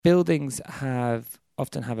buildings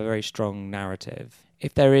often have a very strong narrative.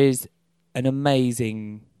 If there is an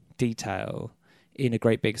amazing detail in a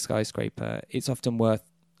great big skyscraper, it's often worth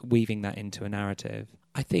weaving that into a narrative.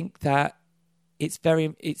 I think that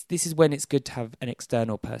this is when it's good to have an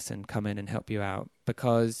external person come in and help you out,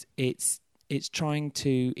 because it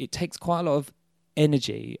takes quite a lot of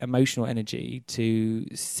energy, emotional energy, to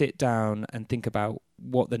sit down and think about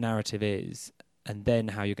what the narrative is and then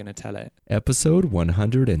how you're going to tell it. Episode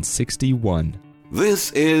 161.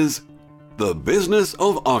 This is The Business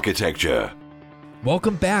of Architecture.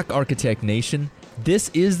 Welcome back, Architect Nation. This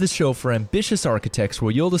is the show for ambitious architects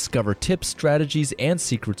where you'll discover tips, strategies, and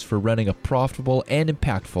secrets for running a profitable and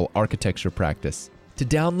impactful architecture practice. To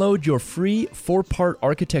download your free 4-part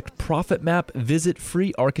architect profit map, visit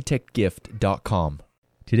freearchitectgift.com.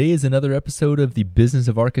 Today is another episode of the Business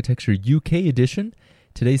of Architecture UK edition.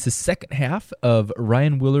 Today's the second half of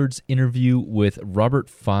Ryan Willard's interview with Robert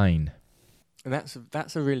Fiehn. And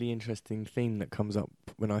that's a really interesting theme that comes up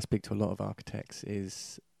when I speak to a lot of architects,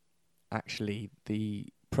 is actually the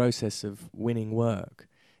process of winning work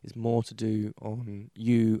is more to do on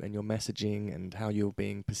you and your messaging and how you're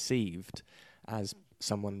being perceived as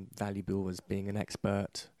someone valuable, as being an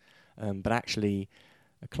expert. But actually,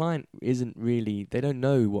 a client they don't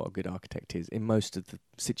know what a good architect is in most of the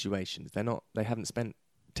situations. They haven't spent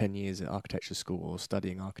 10 years at architecture school or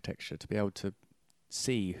studying architecture to be able to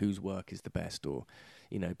see whose work is the best, or,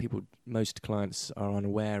 most clients are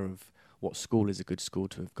unaware of what school is a good school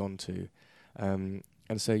to have gone to.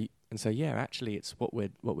 And so actually it's what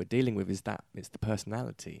we're dealing with is that it's the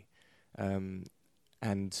personality, and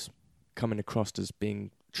coming across as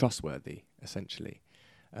being trustworthy, essentially,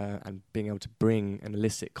 and being able to bring and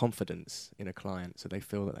elicit confidence in a client so they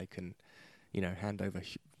feel that they can, hand over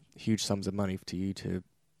huge sums of money to you to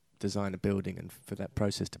design a building and for that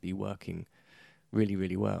process to be working really,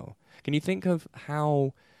 really well. Can you think of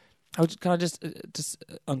how... Can I just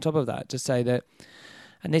on top of that, just say that,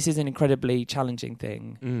 and this is an incredibly challenging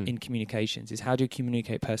thing in communications, is how do you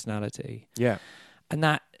communicate personality? Yeah.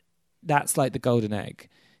 And that's like the golden egg.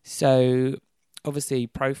 So obviously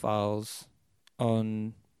profiles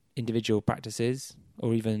on individual practices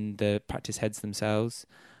or even the practice heads themselves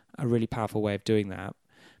are a really powerful way of doing that,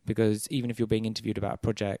 because even if you're being interviewed about a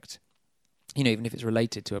project, even if it's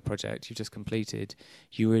related to a project you've just completed,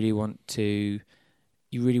 you really want to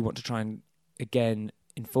try and, again,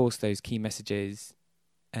 enforce those key messages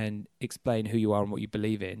and explain who you are and what you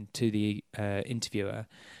believe in to the interviewer.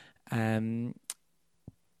 And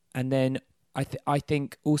then I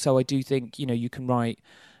do think, you can write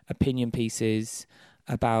opinion pieces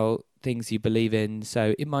about things you believe in.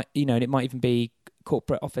 So it might even be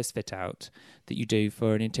corporate office fit out that you do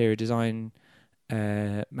for an interior design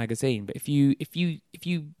magazine. But if you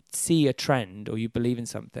see a trend or you believe in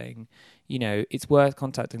something, it's worth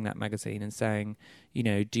contacting that magazine and saying,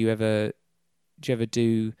 do you ever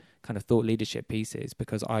do kind of thought leadership pieces?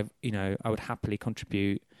 Because I would happily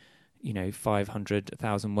contribute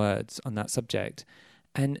 500,000 words on that subject,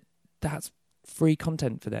 and that's free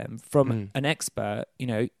content for them from an expert.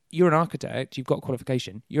 You're an architect, you've got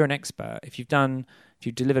qualification, you're an expert. If you've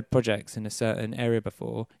delivered projects in a certain area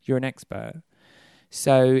before, you're an expert.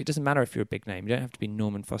 So it doesn't matter if you're a big name. You don't have to be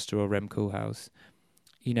Norman Foster or Rem Koolhaas.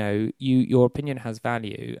 Your opinion has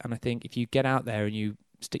value. And I think if you get out there and you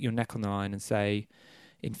stick your neck on the line and say,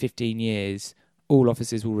 in 15 years, all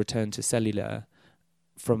offices will return to cellular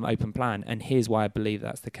from open plan, and here's why I believe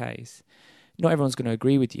that's the case. Not everyone's going to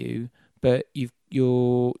agree with you, but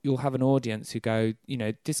you'll have an audience who go,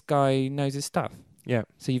 this guy knows his stuff. Yeah.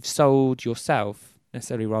 So you've sold yourself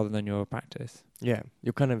necessarily rather than your practice. Yeah.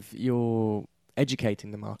 You're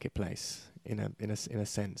educating the marketplace in a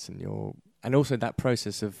sense, and also that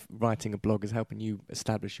process of writing a blog is helping you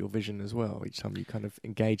establish your vision as well each time you kind of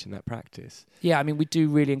engage in that practice. Yeah, we do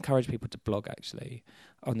really encourage people to blog actually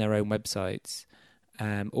on their own websites,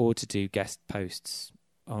 or to do guest posts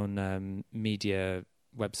on media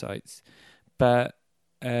websites, but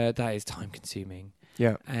that is time consuming.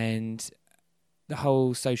 Yeah. And the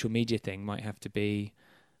whole social media thing might have to be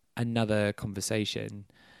another conversation.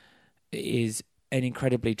 It is an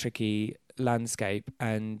incredibly tricky landscape,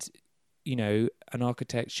 and an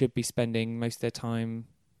architect should be spending most of their time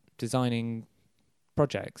designing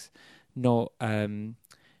projects, not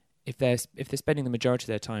if they're spending the majority of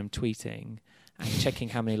their time tweeting and checking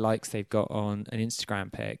how many likes they've got on an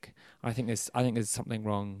Instagram pic. I think there's something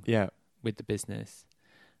wrong with the business.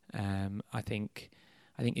 I think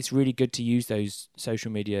it's really good to use those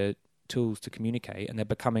social media tools to communicate, and they're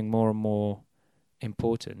becoming more and more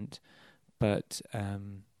important. But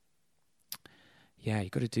yeah,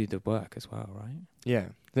 you've got to do the work as well, right? Yeah,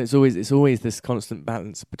 it's always this constant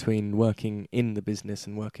balance between working in the business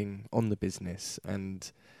and working on the business,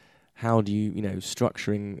 and how do you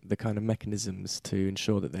structuring the kind of mechanisms to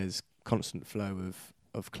ensure that there's constant flow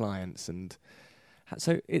of clients. And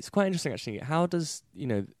so it's quite interesting actually. How does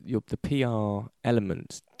the PR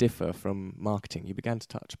element differ from marketing? You began to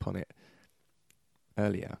touch upon it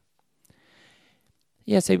earlier.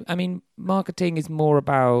 Yeah, so I mean, marketing is more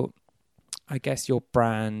about, I guess, your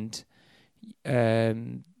brand,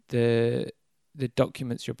 the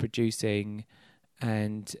documents you're producing,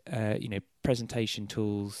 and presentation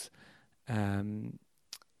tools.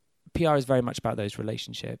 PR is very much about those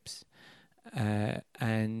relationships,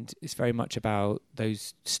 and it's very much about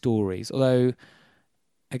those stories. Although,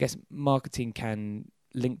 I guess marketing can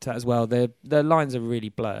link to that as well. The lines are really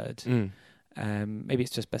blurred. Maybe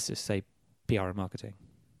it's just best to say PR and marketing.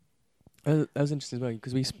 That was interesting as well,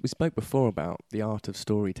 because we spoke before about the art of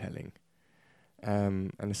storytelling,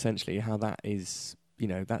 and essentially how that is,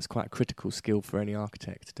 that's quite a critical skill for any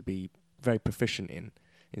architect to be very proficient in,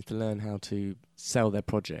 is to learn how to sell their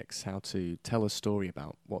projects, how to tell a story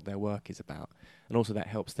about what their work is about, and also that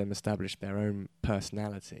helps them establish their own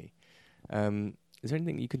personality. Is there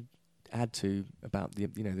anything you could add to about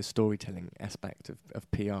the storytelling aspect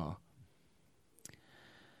of PR?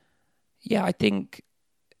 Yeah, I think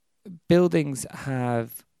buildings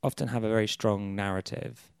often have a very strong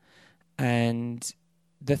narrative, and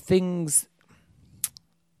the things,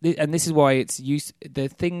 and this is why the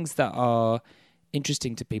things that are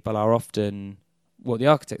interesting to people are often what the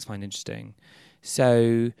architects find interesting.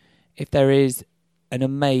 So if there is an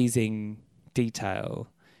amazing detail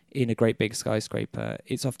in a great big skyscraper,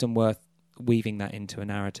 it's often worth weaving that into a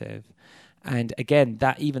narrative. And again,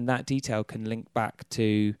 that detail can link back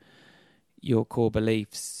to your core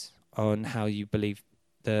beliefs on how you believe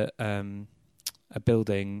that a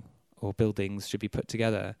building or buildings should be put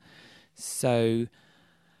together. So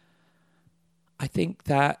I think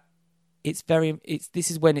that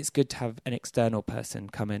this is when it's good to have an external person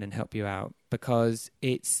come in and help you out, because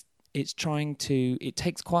it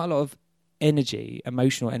takes quite a lot of energy,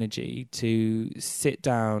 emotional energy, to sit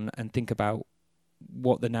down and think about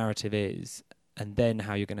what the narrative is and then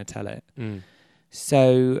how you're going to tell it.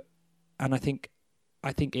 So, and I think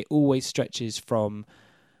it always stretches from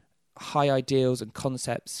high ideals and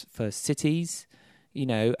concepts for cities,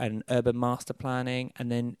 and urban master planning,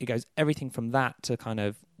 and then it goes everything from that to kind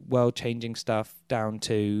of world-changing stuff down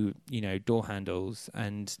to door handles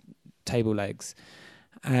and table legs,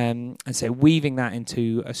 and so weaving that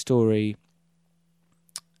into a story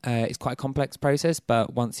is quite a complex process.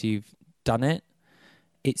 But once you've done it,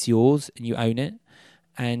 it's yours and you own it,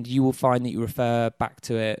 and you will find that you refer back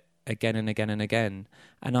to it again and again and again.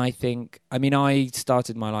 And I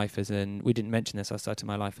started my life we didn't mention this, I started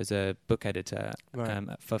my life as a book editor, right,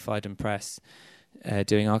 for Fiehn Press,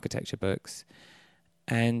 doing architecture books.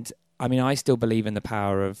 And I still believe in the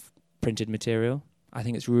power of printed material. I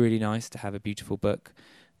think it's really nice to have a beautiful book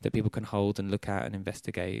that people can hold and look at and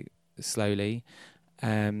investigate slowly.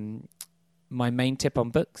 My main tip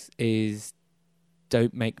on books is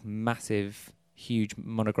don't make massive, huge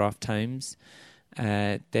monograph tomes.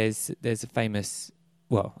 There's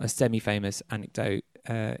a semi-famous anecdote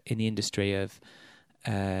in the industry of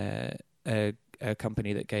a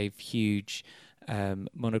company that gave huge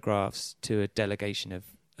monographs to a delegation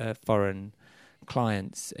of foreign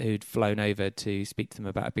clients who'd flown over to speak to them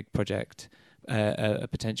about a big project, a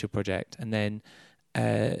potential project, and then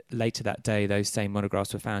later that day those same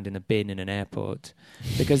monographs were found in a bin in an airport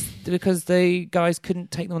because the guys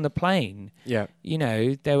couldn't take them on the plane. Yeah,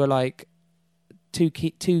 they were like 2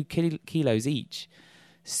 kilos each.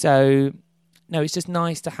 So no, it's just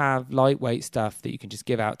nice to have lightweight stuff that you can just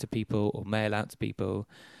give out to people or mail out to people,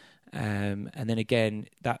 and then again,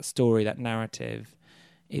 that story, that narrative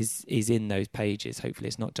is in those pages. Hopefully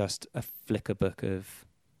it's not just a flicker book of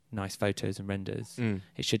nice photos and renders.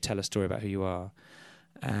 It should tell a story about who you are.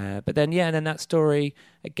 But then that story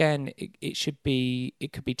again, it could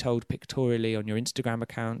be told pictorially on your Instagram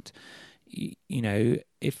account.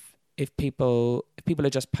 If people are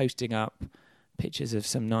just posting up pictures of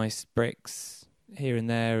some nice bricks here and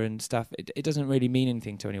there and stuff, it doesn't really mean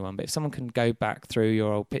anything to anyone. But if someone can go back through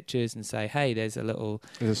your old pictures and say, hey, there's a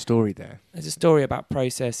story there. There's a story about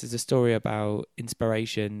process. There's a story about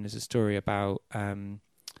inspiration. There's a story about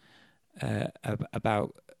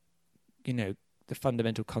the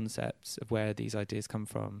fundamental concepts of where these ideas come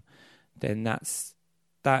from, then that's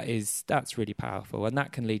really powerful, and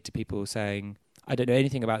that can lead to people saying, I don't know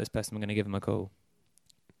anything about this person, I'm going to give them a call.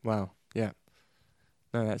 Wow, yeah.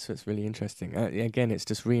 No, that's really interesting. Again, it's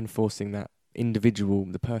just reinforcing that individual,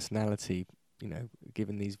 the personality,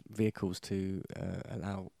 given these vehicles to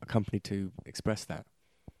allow a company to express that.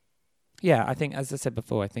 Yeah, I think, as I said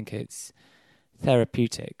before, I think it's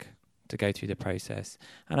therapeutic to go through the process.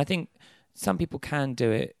 And I think some people can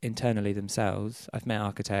do it internally themselves. I've met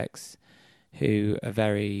architects who are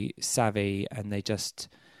very savvy, and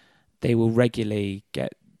they will regularly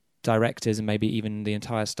get directors and maybe even the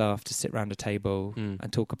entire staff to sit around a table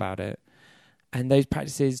and talk about it. And those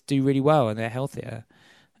practices do really well, and they're healthier.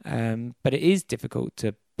 But it is difficult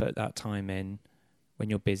to put that time in when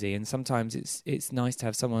you're busy. And sometimes it's nice to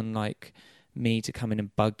have someone like me to come in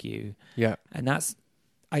and bug you. Yeah. And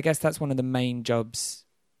I guess that's one of the main jobs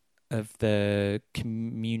of the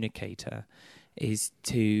communicator, is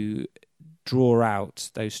to draw out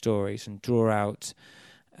those stories and draw out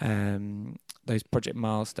those project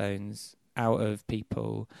milestones out of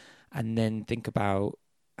people, and then think about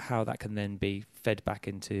how that can then be fed back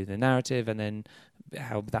into the narrative, and then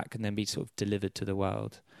how that can then be sort of delivered to the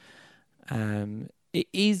world. It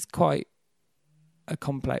is quite a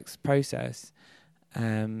complex process,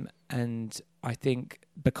 and I think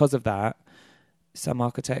because of that, some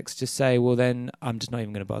architects just say, well, then I'm just not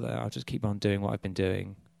even going to bother. I'll just keep on doing what I've been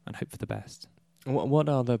doing and hope for the best. What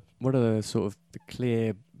are the sort of the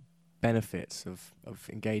clear benefits of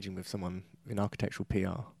engaging with someone in architectural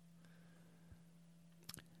PR?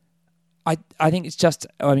 I think it's just,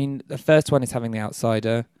 the first one is having the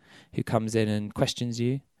outsider who comes in and questions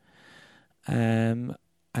you.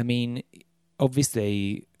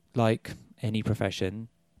 Obviously, like any profession,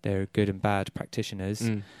 there are good and bad practitioners.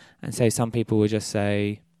 And so some people will just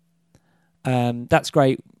say, that's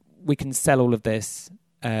great, we can sell all of this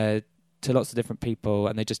to lots of different people,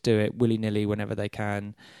 and they just do it willy-nilly whenever they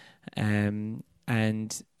can. And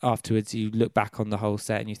afterwards you look back on the whole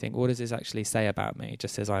set and you think, what does this actually say about me? It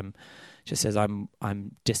just says I'm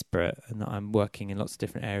disparate and that I'm working in lots of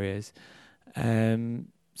different areas.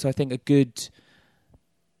 So I think a good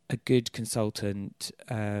consultant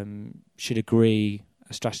should agree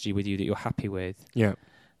a strategy with you that you're happy with. Yeah.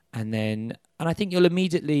 And I think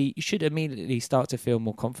you should immediately start to feel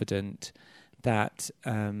more confident that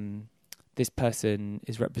this person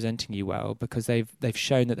is representing you well, because they've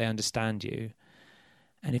shown that they understand you.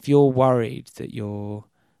 And if you're worried that your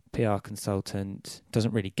PR consultant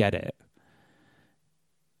doesn't really get it,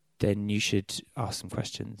 then you should ask some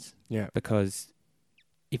questions. Yeah. Because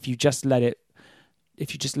if you just let it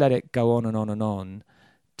go on and on and on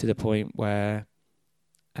to the point where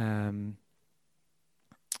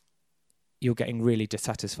you're getting really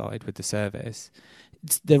dissatisfied with the service,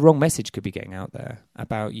 the wrong message could be getting out there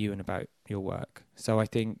about you and about your work. So I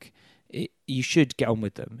think you should get on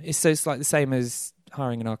with them. It's like the same as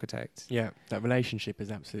hiring an architect. Yeah, that relationship is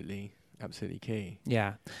absolutely key.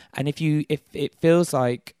 Yeah, and if it feels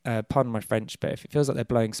like, pardon my French, but if it feels like they're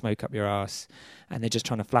blowing smoke up your ass and they're just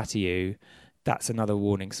trying to flatter you, that's another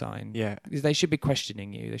warning sign. Yeah, because they should be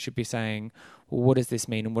questioning you. They should be saying, well, what does this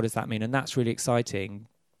mean and what does that mean? And that's really exciting,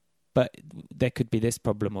 but there could be this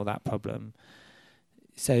problem or that problem.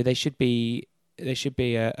 So they should be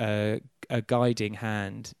a guiding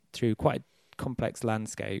hand through quite a complex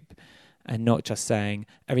landscape, and not just saying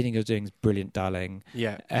everything you're doing is brilliant, darling.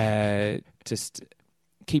 Yeah. Just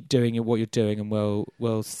keep doing what you're doing, and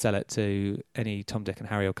we'll sell it to any Tom, Dick, and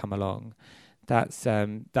Harry will come along. That's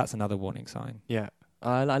another warning sign. Yeah,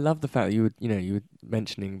 I love the fact that you were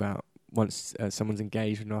mentioning about once someone's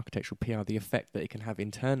engaged in architectural PR, the effect that it can have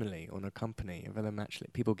internally on a company, of them actually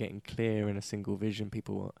people getting clear in a single vision,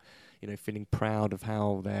 people feeling proud of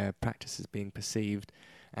how their practice is being perceived,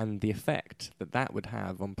 and the effect that would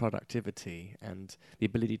have on productivity and the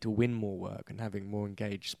ability to win more work and having more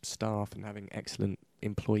engaged staff and having excellent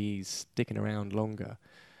employees sticking around longer.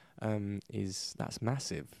 That's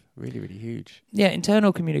massive, really, really huge. Yeah,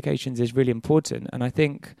 internal communications is really important, and I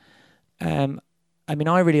think, I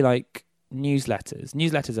really like newsletters.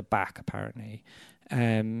 Newsletters are back, apparently.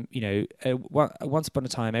 Once upon a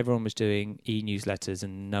time, everyone was doing e-newsletters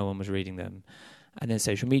and no one was reading them. And then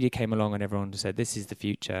social media came along and everyone said, this is the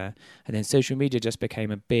future. And then social media just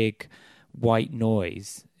became a big white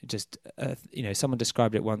noise. Just, someone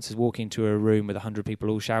described it once as walking into a room with 100 people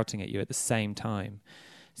all shouting at you at the same time.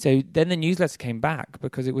 So then the newsletter came back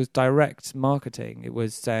because it was direct marketing. It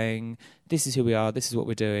was saying, this is who we are, this is what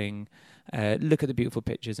we're doing. Look at the beautiful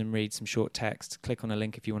pictures and read some short text. Click on a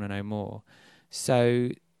link if you want to know more. So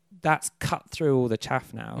that's cut through all the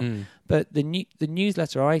chaff now. But the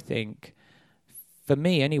newsletter, I think, for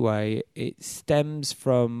me anyway, it stems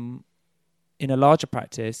from, in a larger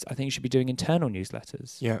practice, I think you should be doing internal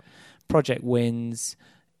newsletters. Yeah. Project wins,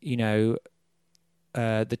 the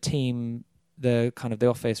team the kind of the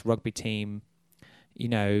office rugby team, you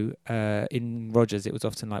know, in Rogers, it was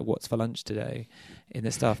often like, what's for lunch today in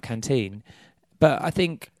the staff canteen. But I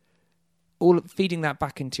think feeding that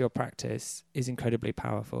back into your practice is incredibly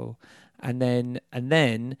powerful. And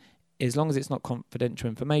then as long as it's not confidential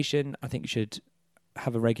information, I think you should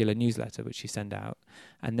have a regular newsletter which you send out.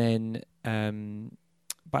 And then,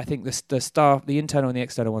 but I think the staff, the internal and the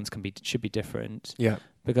external ones should be different. Yeah.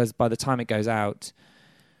 Because by the time it goes out,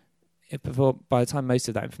 by the time most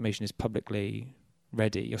of that information is publicly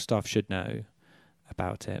ready, your staff should know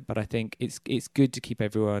about it. But I think it's good to keep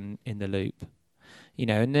everyone in the loop, you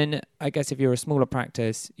know. And then I guess if you're a smaller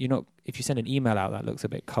practice, if you send an email out, that looks a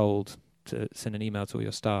bit cold to send an email to all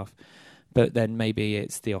your staff. But then maybe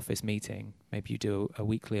it's the office meeting. Maybe you do a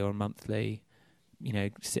weekly or a monthly, you know,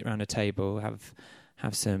 sit around a table, have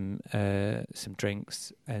some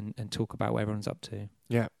drinks and talk about what everyone's up to.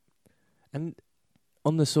 Yeah. And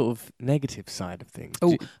on the sort of negative side of things.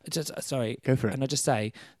 Sorry. Go for it. And I just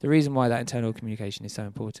say, the reason why that internal communication is so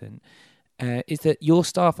important is that your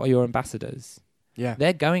staff are your ambassadors. Yeah.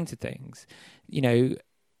 They're going to things. You know,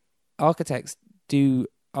 architects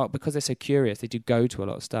because they're so curious, they do go to a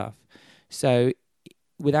lot of stuff. So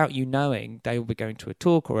without you knowing, they will be going to a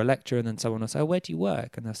talk or a lecture, and then someone will say, "Oh, where do you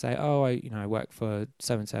work?" And they'll say, "Oh, I work for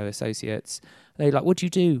so-and-so associates." And they're like, "What do you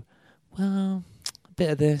do?" "Well, a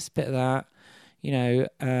bit of this, bit of that. You know,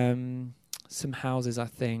 some houses, I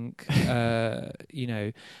think." You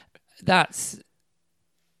know, that's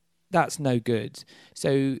no good.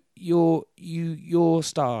 So your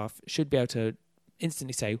staff should be able to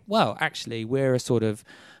instantly say, "Well, actually, we're a sort of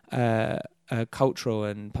a cultural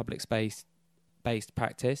and public space based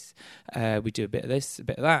practice. We do a bit of this, a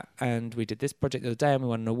bit of that, and we did this project the other day, and we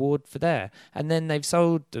won an award for there." And then they've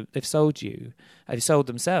sold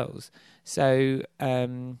themselves. So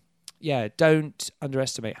don't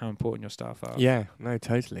underestimate how important your staff are. Yeah, no,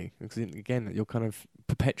 totally. Because again, you're kind of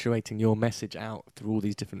perpetuating your message out through all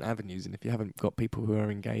these different avenues, and if you haven't got people who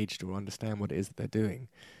are engaged or understand what it is that they're doing,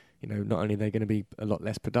 you know, not only are they going to be a lot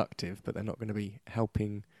less productive, but they're not going to be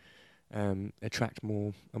helping attract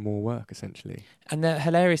more work, essentially. And the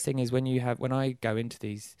hilarious thing is when I go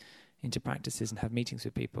into practices and have meetings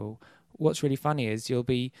with people, what's really funny is you'll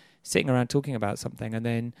be sitting around talking about something, and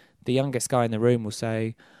then the youngest guy in the room will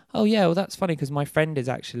say, "Oh yeah, well that's funny because my friend is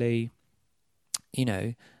actually, you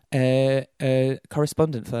know, a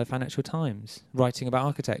correspondent for Financial Times writing about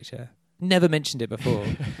architecture. Never mentioned it before."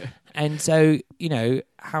 And so, you know,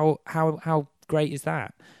 how great is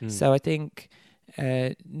that? So I think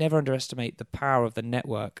never underestimate the power of the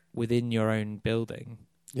network within your own building.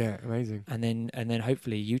 Yeah, amazing. And then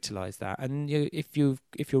hopefully utilize that. And if you're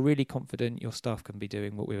really confident, your staff can be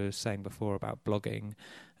doing what we were saying before about blogging,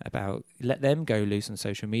 about let them go loose on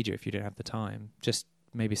social media if you don't have the time. Just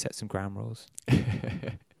maybe set some ground rules.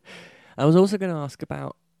 I was also going to ask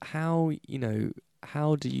about how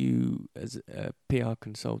do you, as a PR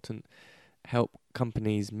consultant, help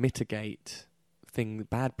companies mitigate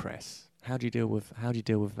bad press? How do you deal with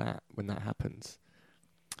that when that happens?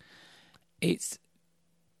 It's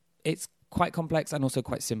quite complex and also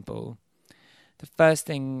quite simple. The first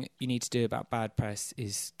thing you need to do about bad press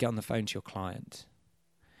is get on the phone to your client.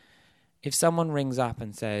 If someone rings up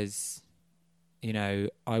and says, you know,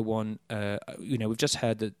 I want, we've just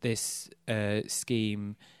heard that this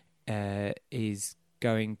scheme is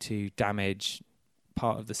going to damage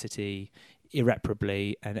part of the city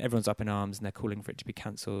irreparably, and everyone's up in arms and they're calling for it to be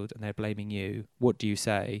cancelled and they're blaming you, what do you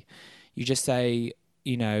say? You just say,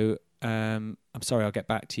 you know, I'm sorry, I'll get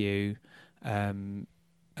back to you. You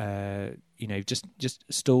know, just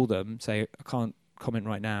stall them, say I can't comment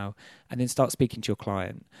right now, and then start speaking to your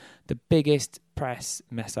client. The biggest press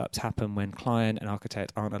mess ups happen when client and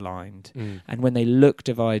architect aren't aligned, and when they look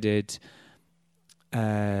divided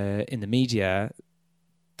in the media.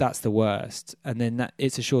 That's the worst, and then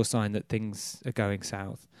it's a sure sign that things are going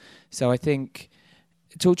south. So I think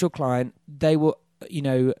talk to your client. They will, you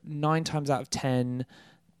know, 9 times out of 10,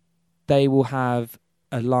 they will have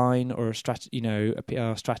a line or a a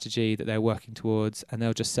PR strategy that they're working towards, and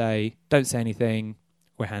they'll just say, "Don't say anything.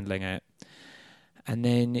 We're handling it." And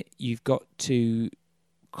then you've got to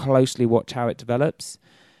closely watch how it develops.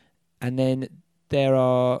 And then there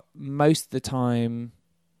are, most of the time,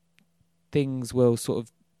 things will sort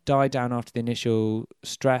of die down after the initial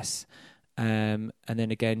stress, and then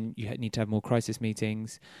again you need to have more crisis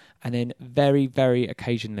meetings, and then very, very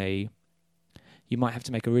occasionally you might have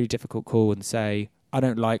to make a really difficult call and say, "I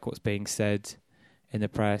don't like what's being said in the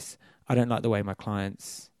press. I don't like the way my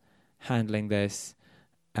client's handling this.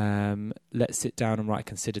 Let's sit down and write a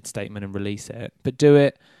considered statement and release it." But do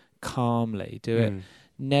it calmly. Do it.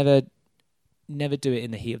 Never never do it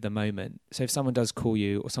in the heat of the moment. So if someone does call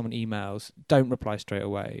you or someone emails, don't reply straight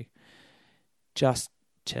away. Just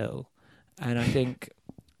chill. And I think,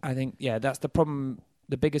 yeah, that's the problem.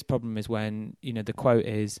 The biggest problem is when, the quote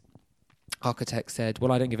is, architect said,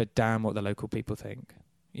 well, I don't give a damn what the local people think,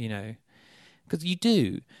 because you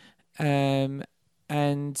do. And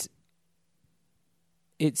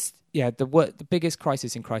it's, the biggest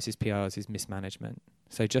crisis in crisis PRs is mismanagement.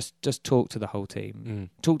 So just talk to the whole team.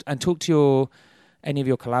 Talk to any of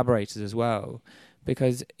your collaborators as well,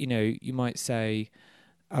 because, you might say,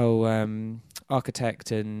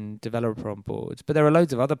 architect and developer on board, but there are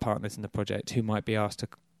loads of other partners in the project who might be asked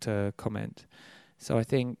to comment. So I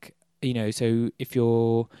think, so if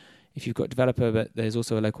you've got a developer, but there's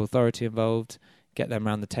also a local authority involved, get them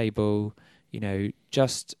around the table, and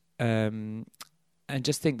just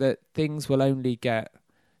think that things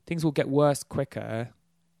will get worse quicker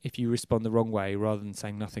if you respond the wrong way rather than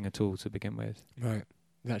saying nothing at all to begin with. Right.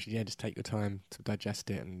 Actually, just take your time to digest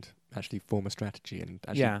it and actually form a strategy and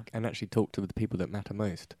actually talk to the people that matter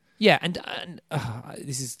most. Yeah, and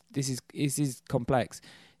this is complex,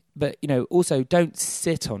 but also don't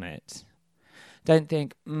sit on it. Don't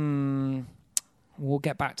think we'll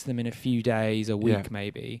get back to them in a few days, a week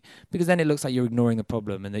maybe, because then it looks like you're ignoring the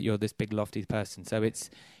problem and that you're this big lofty person. So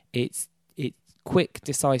it's quick,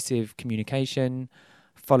 decisive communication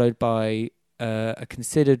followed by a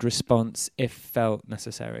considered response if felt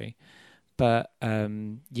necessary. But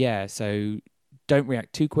so don't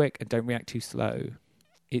react too quick and don't react too slow.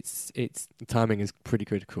 It's the timing is pretty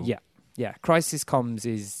critical. Yeah. Crisis comms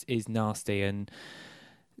is nasty, and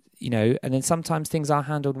and then sometimes things are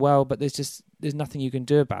handled well, but there's nothing you can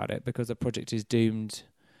do about it because the project is doomed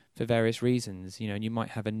for various reasons. And you might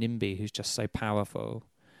have a NIMBY who's just so powerful.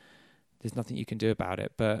 There's nothing you can do about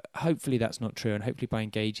it, but hopefully that's not true. And hopefully by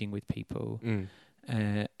engaging with people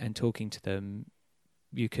and talking to them,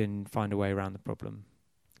 you can find a way around the problem.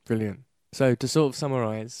 Brilliant. So to sort of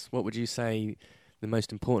summarise, what would you say the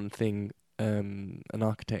most important thing an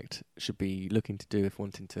architect should be looking to do if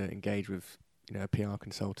wanting to engage with a PR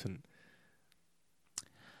consultant?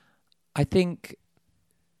 I think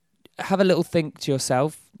have a little think to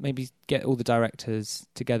yourself, maybe get all the directors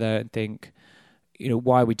together and think,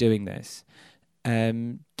 why are we doing this?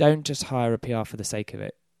 Don't just hire a PR for the sake of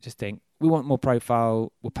it. Just think, we want more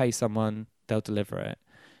profile, we'll pay someone, they'll deliver it.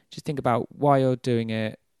 Just think about why you're doing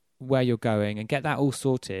it, where you're going, and get that all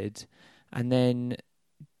sorted, and then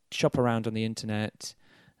shop around on the internet,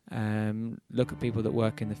 look at people that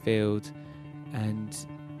work in the field, and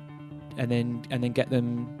then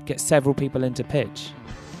get several people in to pitch.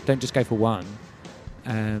 Don't just go for one,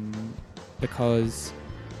 because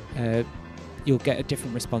you'll get a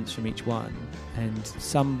different response from each one, and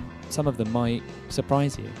some of them might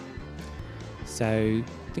surprise you. So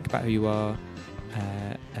think about who you are,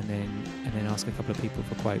 and then ask a couple of people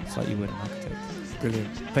for quotes like you would an architect.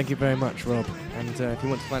 Brilliant. Thank you very much, Rob. And if you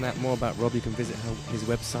want to find out more about Rob, you can visit his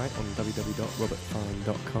website on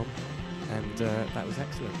www.robertfiehn.com. And that was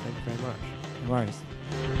excellent. Thank you very much. No worries.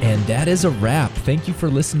 And that is a wrap. Thank you for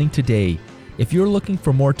listening today. If you're looking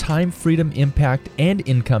for more time, freedom, impact, and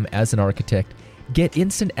income as an architect, get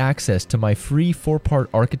instant access to my free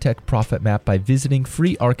 4-part architect profit map by visiting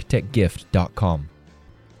freearchitectgift.com.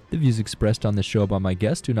 The views expressed on this show by my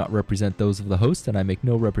guests do not represent those of the host, and I make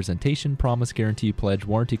no representation, promise, guarantee, pledge,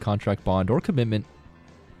 warranty, contract, bond, or commitment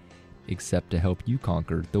except to help you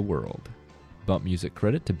conquer the world. Bump music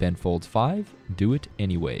credit to Ben Folds 5, Do It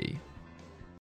Anyway.